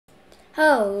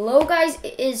Hello guys,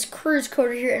 it is Cruise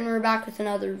Coder here and we're back with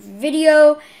another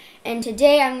video, and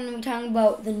today I'm going to be talking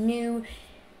about the new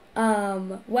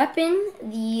weapon,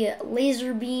 the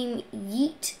laser beam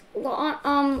Yeet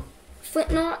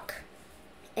flint knock,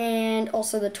 and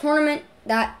also the tournament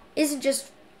that isn't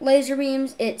just laser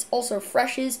beams, it's also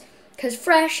Fresh's, because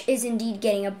Fresh is indeed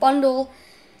getting a bundle.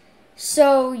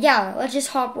 So yeah, let's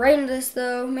just hop right into this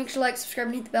though. Make sure to like, subscribe,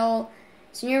 and hit the bell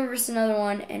so you never miss another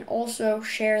one, and also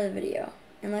share the video.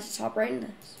 And let's just hop right into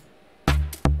this.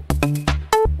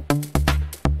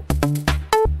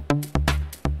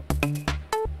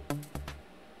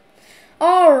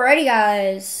 Alrighty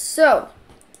guys, so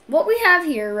what we have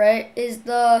here, right, is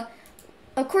of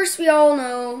course we all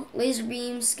know laser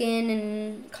beam skin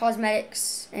and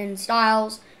cosmetics and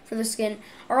styles for the skin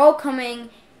are all coming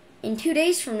in 2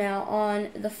 days from now on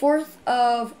the 4th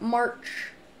of March.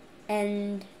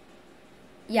 And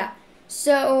yeah,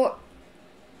 so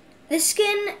the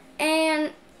skin,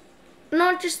 and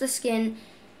not just the skin,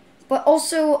 but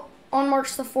also on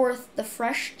March the 4th, the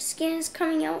Fresh skin is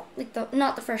coming out. Like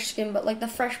not the Fresh skin, but like the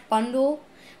Fresh bundle,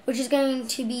 which is going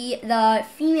to be the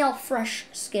female Fresh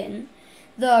skin,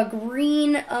 the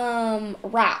green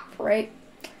wrap, right?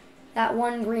 That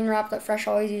one green wrap that Fresh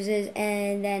always uses,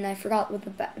 and then I forgot what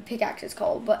the pickaxe is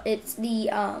called, but it's the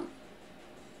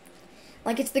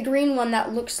it's the green one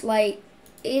that looks like,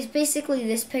 it's basically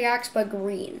this pickaxe but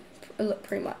green,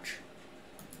 pretty much.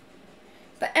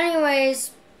 But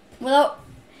anyways, without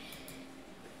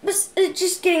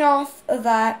just getting off of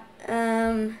that,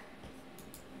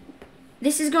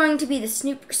 this is going to be the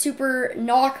Super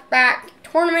Knockback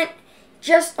tournament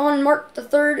just on March the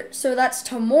 3rd, so that's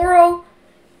tomorrow.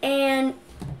 And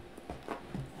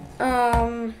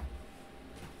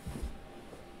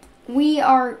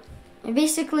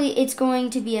basically it's going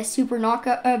to be a super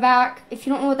knockback. If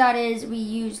you don't know what that is, you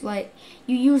use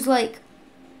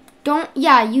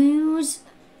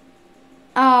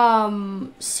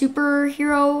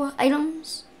superhero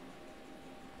items.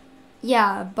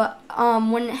 Yeah, but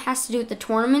when it has to do with the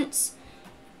tournaments,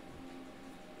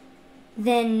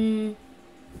 then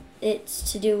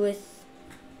it's to do with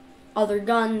other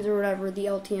guns or whatever the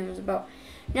LTM is about.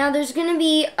 Now there's going to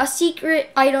be a secret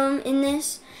item in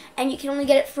this, and you can only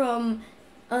get it from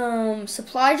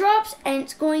supply drops, and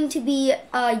it's going to be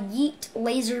a Yeet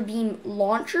laser beam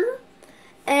launcher.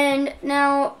 And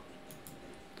now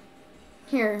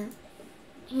here's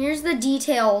the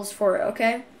details for it,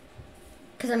 okay?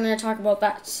 Because I'm going to talk about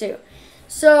that too.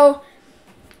 So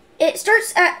it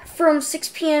starts from 6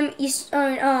 p.m.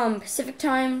 Eastern Pacific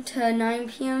time to 9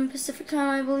 p.m. Pacific time,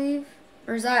 I believe,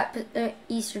 or is that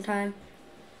Eastern time?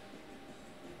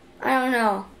 I don't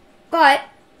know, but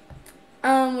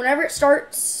whenever it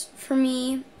starts for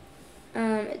me,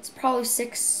 it's probably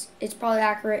 6. It's probably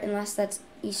accurate unless that's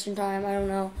Eastern time. I don't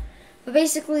know, but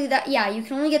basically that, yeah, you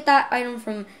can only get that item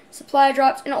from supply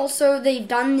drops, and also they've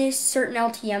done this certain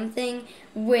LTM thing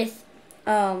with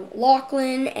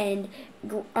Lachlan and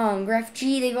Gref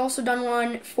G. They've also done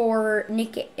one for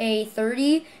Nick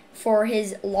A30 for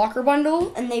his locker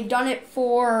bundle, and they've done it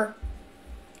for,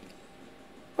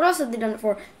 what else have they done it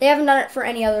for? They haven't done it for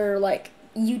any other like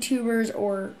YouTubers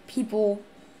or people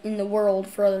in the world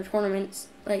for other tournaments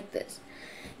like this.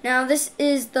 Now this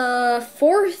is the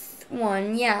 4th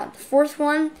one, yeah, the 4th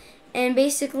one, and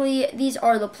basically these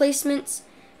are the placements.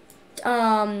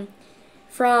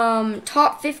 From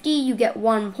top 50 you get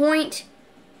 1 point.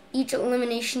 Each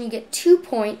elimination you get 2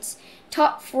 points.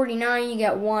 Top 49 you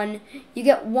get 1. You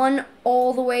get 1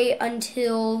 all the way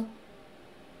until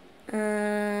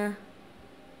you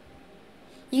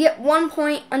get 1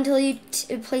 point until you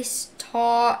place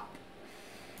top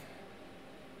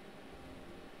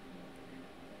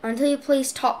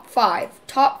top 5.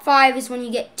 Top 5 is when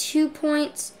you get 2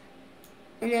 points,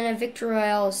 and then a victory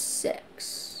royale is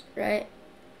 6, right?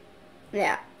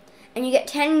 Yeah, and you get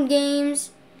 10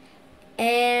 games.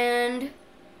 And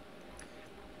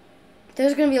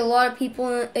there's going to be a lot of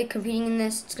people competing in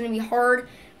this. It's going to be hard,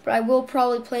 but I will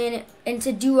probably play in it. And it's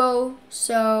a duo,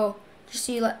 so just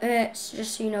so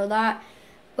you know that.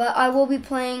 But I will be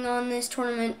playing on this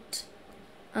tournament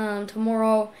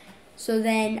tomorrow, so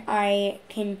then I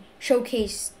can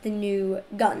showcase the new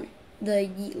gun, the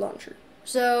Yeet launcher.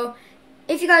 So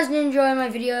if you guys did enjoy my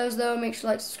videos, though, make sure to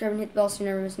like, subscribe, and hit the bell so you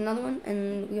never miss another one.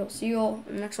 And we'll see you all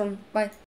in the next one. Bye.